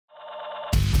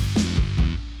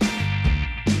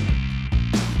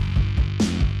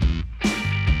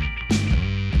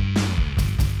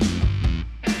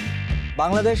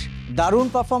বাংলাদেশ দারুণ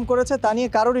পারফর্ম করেছে, তা নিয়ে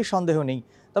কারোরই সন্দেহ নেই।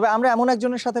 তবে আমরা এমন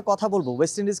একজনের সাথে কথা বলবো,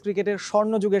 ওয়েস্ট ইন্ডিজ ক্রিকেটের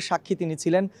স্বর্ণযুগের সাক্ষী তিনি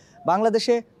ছিলেন।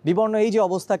 বাংলাদেশে বিবর্ণ এই যে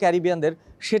অবস্থা ক্যারিবিয়ানদের,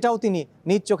 সেটাও তিনি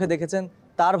নিজ চোখে দেখেছেন।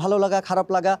 তার ভালো লাগা খারাপ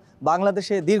লাগা,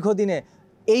 বাংলাদেশে দীর্ঘদিনে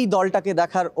এই দলটাকে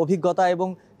দেখার অভিজ্ঞতা এবং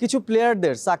কিছু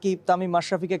প্লেয়ারদের সাকিব, তামিম,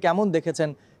 মাশরাফিকে কেমন দেখেছেন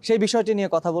সেই বিষয়টি নিয়ে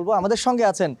কথা বলবো। আমাদের সঙ্গে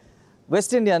আছেন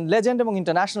ওয়েস্ট ইন্ডিয়ান লেজেন্ড এবং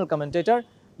international commentator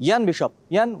Ian bishop.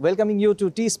 Ian, welcoming you two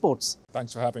TSports.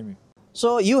 Thanks for having me. So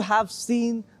you have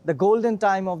seen the golden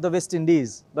time of the West Indies,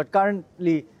 but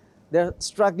currently they're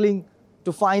struggling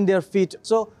to find their feet.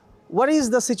 So what is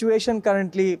the situation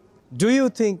currently? Do you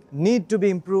think need to be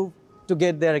improved to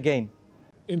get there again?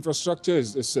 Infrastructure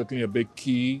is certainly a big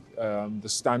key.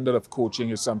 The standard of coaching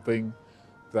is something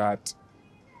that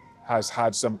has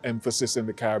had some emphasis in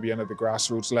the Caribbean at the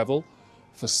grassroots level.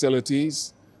 Facilities,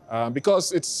 because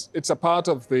it's a part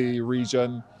of the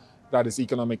region that is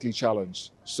economically challenged.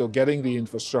 So getting the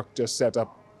infrastructure set up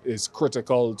is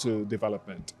critical to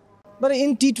development. But in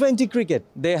T20 cricket,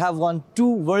 they have won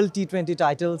 2 World T20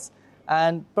 titles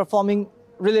and performing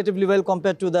relatively well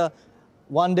compared to the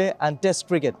one-day and test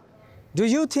cricket. Do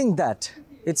you think that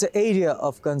it's an area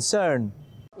of concern?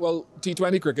 Well,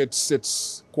 T20 cricket sits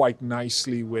quite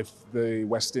nicely with the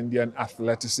West Indian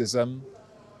athleticism,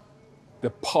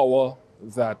 the power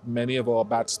that many of our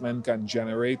batsmen can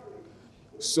generate.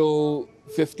 So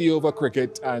 50-over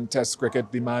cricket and test cricket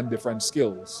demand different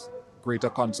skills,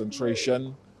 greater concentration,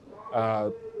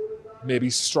 maybe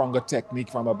stronger technique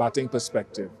from a batting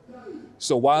perspective.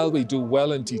 So while we do well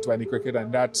in T20 cricket, and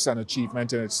that's an achievement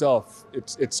in itself,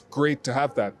 it's great to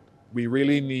have that. We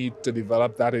really need to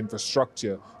develop that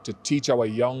infrastructure to teach our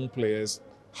young players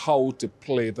how to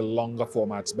play the longer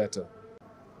formats better.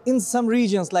 In some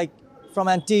regions like from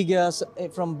Antigua,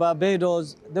 from Barbados,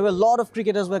 there were a lot of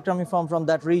cricketers were coming from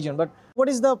that region. But what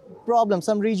is the problem?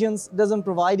 Some regions doesn't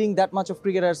providing that much of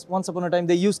cricketers once upon a time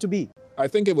they used to be. I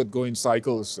think it would go in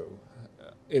cycles. So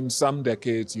in some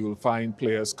decades, you'll find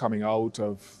players coming out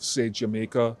of, say,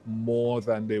 Jamaica more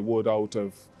than they would out of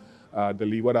the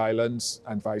Leeward Islands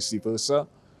and vice versa.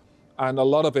 And a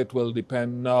lot of it will depend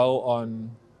now on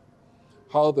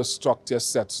how the structure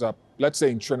sets up. Let's say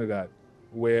in Trinidad,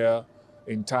 where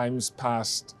in times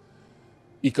past,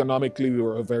 economically, we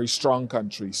were a very strong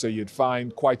country. So you'd find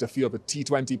quite a few of the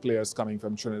T20 players coming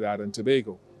from Trinidad and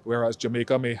Tobago, whereas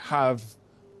Jamaica may have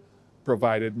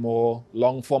provided more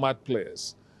long format players.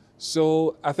 So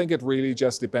I think it really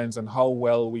just depends on how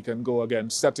well we can go again,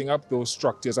 setting up those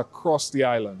structures across the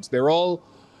islands. They're all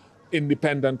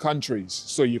independent countries,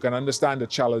 so you can understand the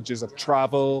challenges of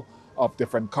travel, of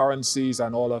different currencies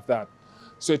and all of that.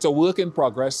 So it's a work in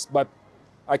progress, but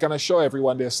I can assure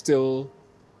everyone there's still,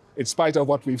 in spite of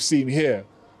what we've seen here,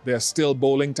 there's still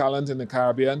bowling talent in the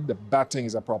Caribbean. The batting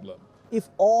is a problem. If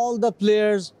all the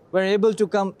players were able to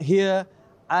come here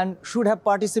and should have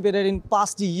participated in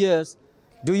past years,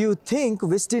 do you think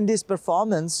West Indies'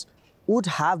 performance would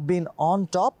have been on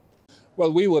top?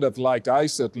 Well, I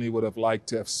certainly would have liked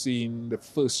to have seen the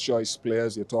first choice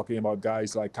players. You're talking about guys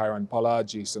like Kyron Pollard,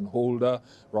 Jason Holder,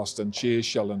 Roston Chase,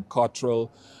 Sheldon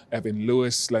Cottrell, Evan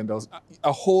Lewis, Lendl,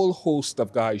 a whole host of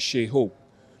guys, Shea Hope.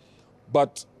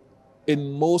 But in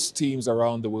most teams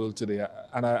around the world today,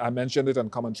 and I mentioned it on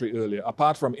commentary earlier,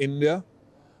 apart from India,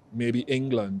 maybe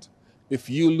England, if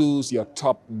you lose your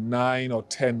top 9 or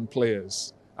 10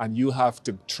 players and you have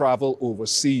to travel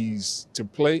overseas to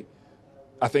play,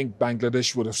 I think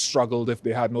Bangladesh would have struggled if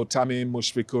they had no Tamim,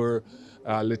 Mushfiqur,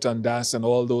 Liton Das, and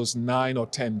all those 9 or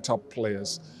 10 top players.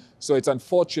 So it's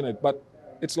unfortunate, but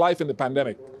it's life in the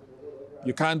pandemic.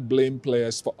 You can't blame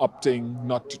players for opting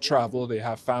not to travel. They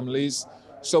have families.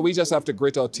 So we just have to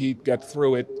grit our teeth, get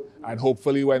through it, and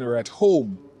hopefully when we're at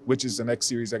home, which is the next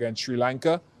series against Sri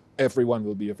Lanka, everyone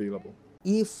will be available.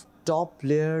 If top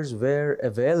players were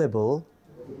available,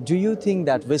 do you think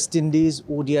that West Indies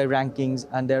ODI rankings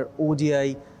and their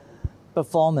ODI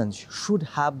performance should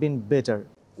have been better?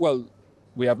 Well,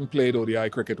 we haven't played ODI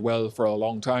cricket well for a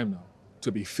long time now,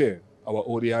 to be fair. Our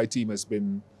ODI team has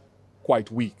been quite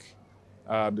weak.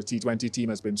 The T20 team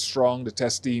has been strong. The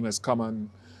test team has come and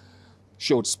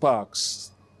showed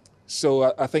sparks.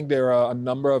 So I think there are a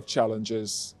number of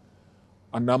challenges,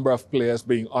 a number of players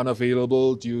being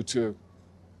unavailable due to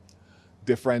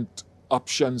different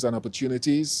options and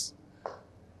opportunities,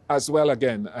 as well,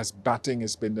 again, as batting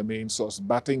has been the main source.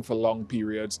 Batting for long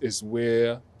periods is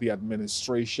where the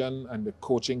administration and the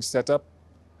coaching setup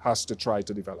has to try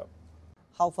to develop.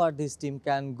 How far this team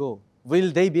can go? Will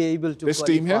they be able to this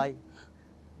qualify? Team here?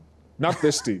 Not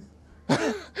this team.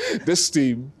 This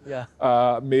team,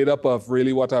 made up of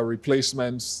really what are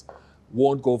replacements,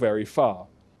 won't go very far.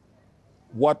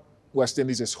 What West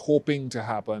Indies is hoping to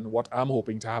happen, what I'm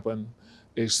hoping to happen,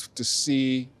 is to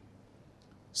see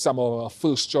some of our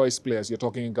first choice players. You're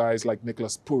talking guys like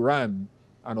Nicholas Puran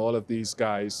and all of these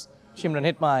guys.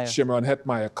 Shimron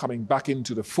Hetmeyer coming back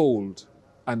into the fold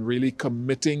and really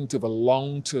committing to the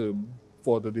long term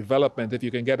for the development. If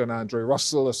you can get an Andre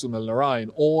Russell, a Sunil Narayan,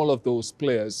 all of those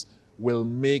players will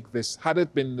make this. Had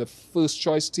it been the first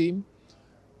choice team,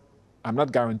 I'm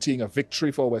not guaranteeing a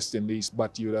victory for West Indies,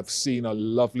 but you'd have seen a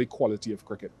lovely quality of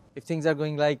cricket. If things are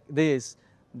going like this,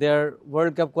 their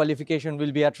World Cup qualification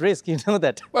will be at risk, you know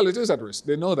that. Well, it is at risk.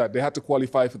 They know that. They had to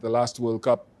qualify for the last World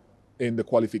Cup in the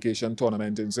qualification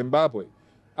tournament in Zimbabwe.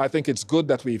 I think it's good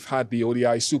that we've had the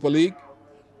ODI Super League.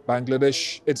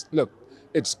 Bangladesh,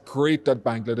 it's great that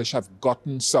Bangladesh have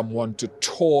gotten someone to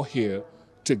tour here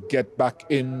to get back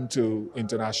into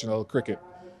international cricket,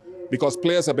 because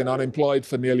players have been unemployed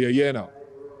for nearly a year now.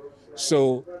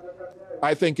 So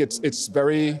I think it's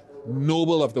very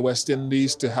noble of the West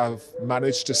Indies to have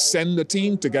managed to send a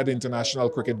team to get international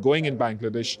cricket going in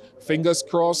Bangladesh. Fingers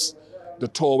crossed, the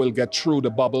tour will get through the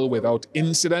bubble without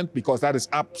incident, because that is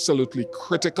absolutely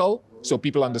critical, so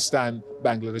people understand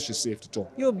Bangladesh is safe to tour.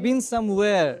 You've been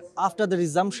somewhere after the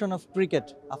resumption of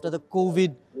cricket, after the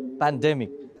COVID pandemic.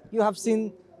 You have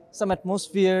seen some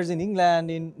atmospheres in England,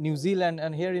 in New Zealand,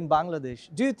 and here in Bangladesh.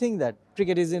 Do you think that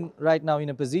cricket is right now in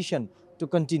a position to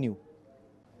continue?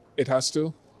 It has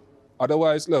to.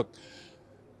 Otherwise, look,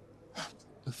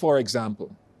 for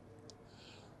example,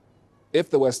 if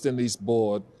the West Indies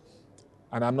board,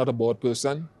 and I'm not a board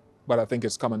person, but I think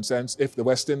it's common sense, if the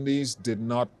West Indies did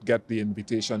not get the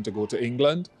invitation to go to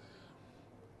England,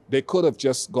 they could have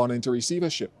just gone into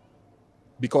receivership,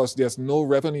 because there's no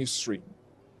revenue stream.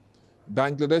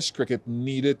 Bangladesh cricket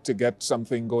needed to get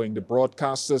something going. The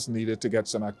broadcasters needed to get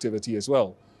some activity as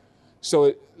well.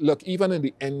 So look, even in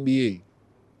the NBA,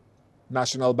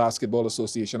 National Basketball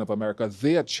Association of America,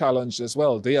 they are challenged as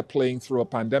well. They are playing through a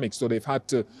pandemic, so they've had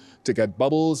to get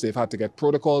bubbles, they've had to get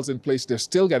protocols in place. They're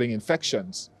still getting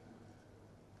infections.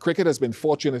 Cricket has been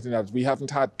fortunate in that we haven't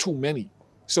had too many.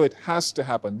 So it has to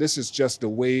happen. This is just the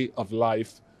way of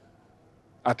life,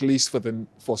 at least for the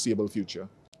foreseeable future.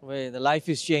 Where the life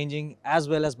is changing, as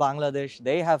well as Bangladesh,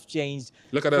 they have changed.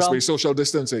 Look at us, we're social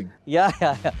distancing.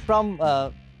 Yeah. From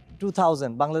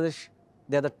 2000, Bangladesh,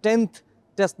 they're the 10th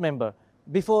test member.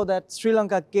 Before that, Sri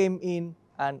Lanka came in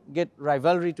and get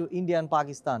rivalry to India and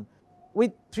Pakistan.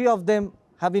 With three of them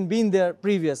having been there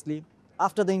previously,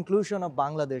 after the inclusion of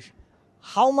Bangladesh,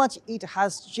 how much it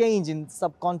has changed in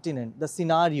subcontinent, the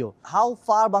scenario? How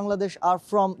far Bangladesh are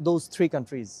from those three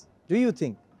countries, do you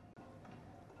think?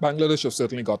 Bangladesh have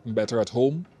certainly gotten better at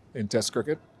home in Test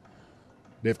cricket.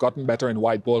 They've gotten better in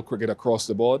white ball cricket across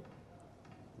the board.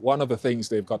 One of the things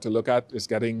they've got to look at is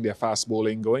getting their fast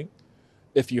bowling going.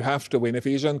 If you have to win, if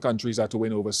Asian countries are to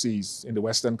win overseas, in the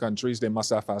Western countries, they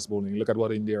must have fast bowling. Look at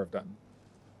what India have done,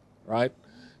 right?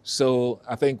 So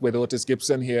I think with Otis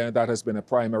Gibson here, that has been a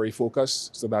primary focus,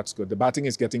 so that's good. The batting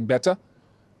is getting better.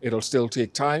 It'll still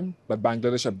take time, but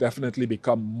Bangladesh have definitely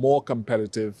become more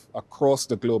competitive across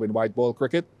the globe in white ball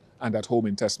cricket and at home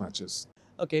in test matches.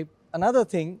 Okay, another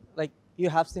thing, like you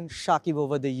have seen Shakib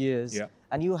over the years,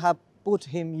 and you have put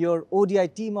him your ODI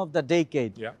team of the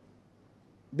decade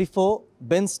before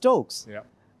Ben Stokes.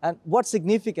 And what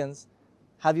significance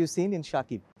have you seen in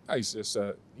Shakib? It's just,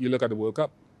 you look at the World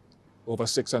Cup, over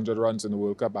 600 runs in the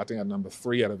World Cup, batting at number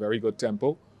 3 at a very good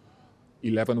tempo,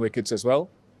 11 wickets as well.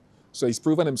 So he's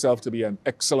proven himself to be an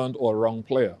excellent all-round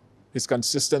player. His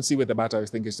consistency with the bat, I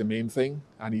think, is the main thing,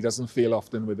 and he doesn't fail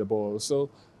often with the ball. So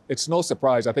it's no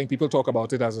surprise. I think people talk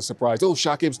about it as a surprise. Oh,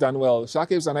 Shakib's done well.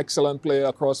 Shakib's an excellent player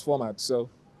across formats, so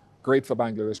great for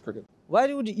Bangladesh cricket.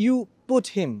 Why would you put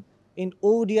him in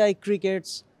ODI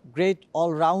cricket's great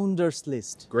all-rounders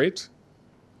list? Great.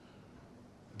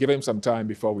 Give him some time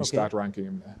before we start ranking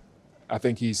him there. I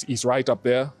think he's right up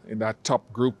there in that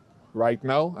top group right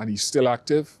now, and he's still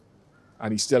active.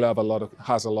 And he still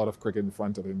has a lot of cricket in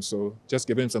front of him. So just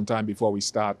give him some time before we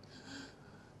start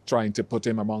trying to put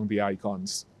him among the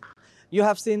icons. You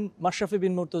have seen Mashrafi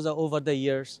bin Murtaza over the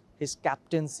years. His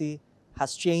captaincy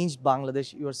has changed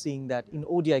Bangladesh. You are seeing that in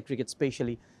ODI cricket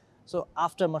especially. So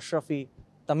after Mashrafi,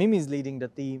 Tamim is leading the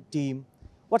team.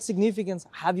 What significance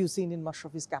have you seen in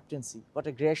Mashrafi's captaincy? What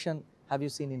aggression have you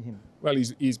seen in him? Well,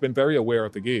 he's been very aware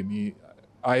of the game.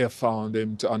 I have found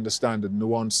him to understand the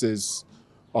nuances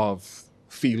of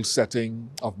field setting,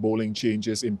 of bowling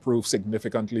changes, improved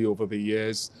significantly over the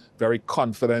years, very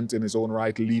confident in his own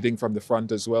right, leading from the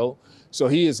front as well. So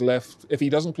he is left, if he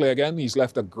doesn't play again, he's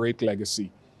left a great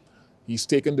legacy. He's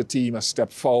taken the team a step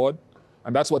forward,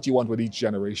 and that's what you want with each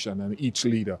generation and each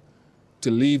leader.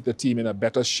 to leave the team in a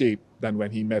better shape than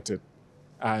when he met it.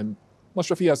 And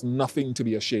Mashrafi has nothing to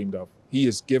be ashamed of. He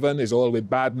is given his all with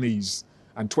bad knees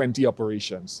and 20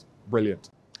 operations. Brilliant.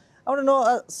 I want to know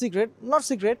a secret, not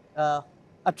secret,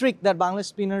 a trick that Bangladesh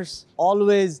spinners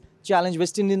always challenge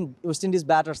West Indies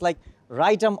batters, like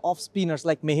right arm off spinners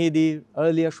like Mehedi,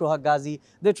 earlier Shohag Ghazi.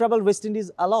 They trouble West Indies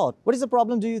a lot. What is the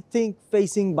problem, do you think,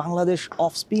 facing Bangladesh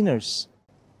off spinners?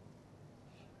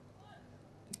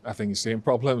 I think the same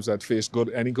problems that face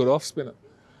any good off spinner.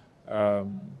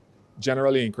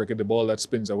 Generally in cricket, the ball that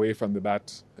spins away from the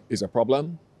bat is a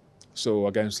problem. So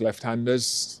against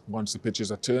left-handers, once the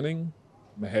pitches are turning,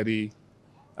 Mehedi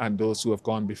and those who have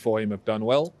gone before him have done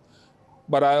well.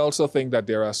 But I also think that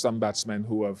there are some batsmen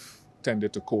who have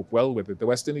tended to cope well with it. The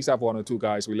West Indies have one or two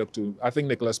guys we look to. I think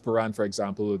Nicholas Puran, for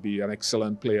example, will be an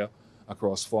excellent player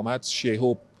across formats. Shea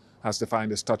Hope has to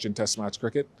find his touch in Test match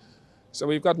cricket. So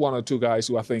we've got one or two guys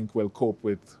who I think will cope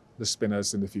with the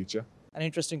spinners in the future. An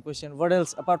interesting question. What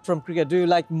else, apart from cricket, do you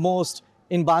like most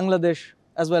in Bangladesh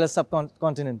as well as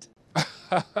subcontinent?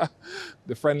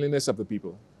 The friendliness of the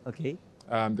people. Okay.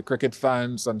 The cricket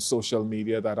fans on social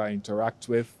media that I interact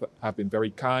with have been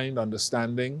very kind,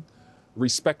 understanding,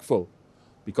 respectful.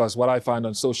 Because what I find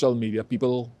on social media,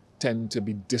 people tend to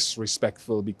be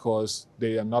disrespectful because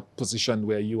they are not positioned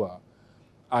where you are.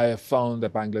 I have found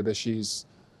that Bangladeshis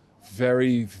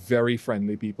very, very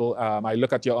friendly people. I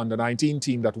look at your under-19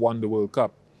 team that won the World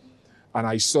Cup, and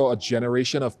I saw a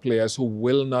generation of players who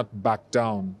will not back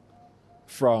down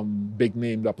from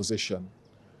big-named opposition.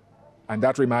 And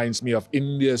that reminds me of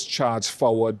India's charge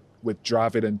forward with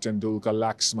Dravid and Tendulkar,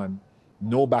 Laxman.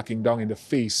 No backing down in the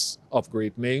face of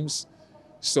great names.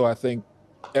 So I think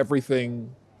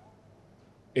everything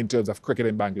in terms of cricket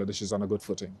in Bangladesh is on a good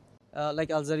footing. Like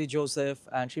Alzari Joseph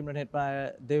and Shimron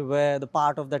Hetmeyer, they were the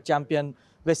part of that champion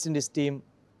West Indies team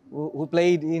who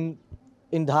played in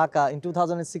Dhaka in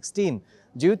 2016.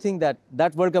 Do you think that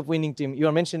that World Cup winning team, you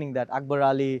are mentioning that Akbar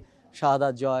Ali,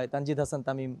 Shahadat Joy, Tanjid Hassan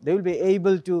Tamim, they will be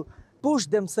able to push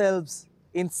themselves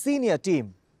in senior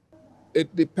team?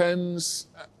 It depends.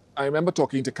 I remember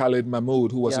talking to Khalid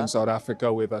Mahmood, who was in South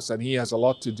Africa with us, and he has a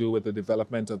lot to do with the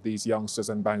development of these youngsters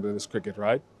in Bangladesh cricket,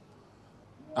 right?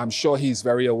 I'm sure he's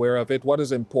very aware of it. What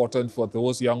is important for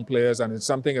those young players, and it's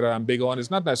something that I'm big on,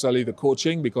 it's not necessarily the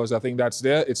coaching, because I think that's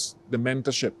there, it's the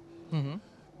mentorship.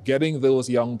 Getting those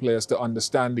young players to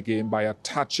understand the game by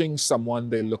attaching someone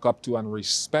they look up to and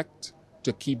respect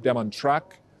to keep them on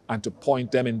track and to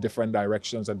point them in different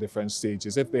directions at different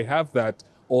stages. If they have that,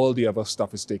 all the other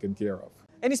stuff is taken care of.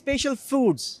 Any special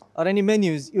foods or any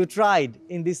menus you tried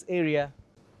in this area?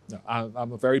 No,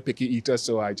 I'm a very picky eater,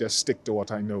 so I just stick to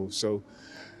what I know. So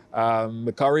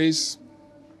the curries,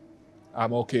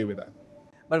 I'm okay with that.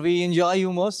 But we enjoy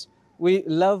you most. We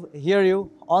love hear you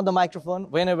on the microphone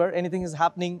whenever anything is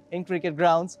happening in cricket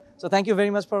grounds. So thank you very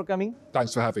much for coming.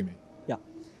 Thanks for having me. Yeah.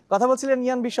 কথা বলছিলেন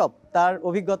ইয়ান bishop, তার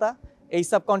অভিজ্ঞতা এই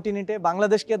সাবকন্টিনেন্টে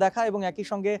বাংলাদেশকে দেখা এবং একই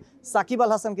সঙ্গে সাকিব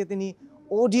আল হাসানকে তিনি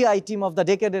ওডিআই টিম অফ দ্য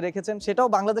ডেকেডে রেখেছেন। সেটাও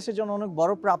বাংলাদেশের জন্য অনেক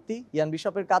বড় প্রাপ্তি ইয়ান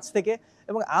বিশপের কাছ থেকে।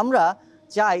 এবং আমরা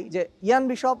চাই যে ইয়ান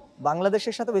বিশপ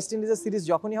বাংলাদেশের সাথে ওয়েস্ট ইন্ডিজের সিরিজ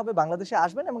যখনই হবে বাংলাদেশে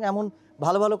আসবেন এবং এমন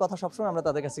ভালো ভালো কথা সবসময় আমরা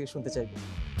তাদের কাছ থেকে শুনতে চাইব।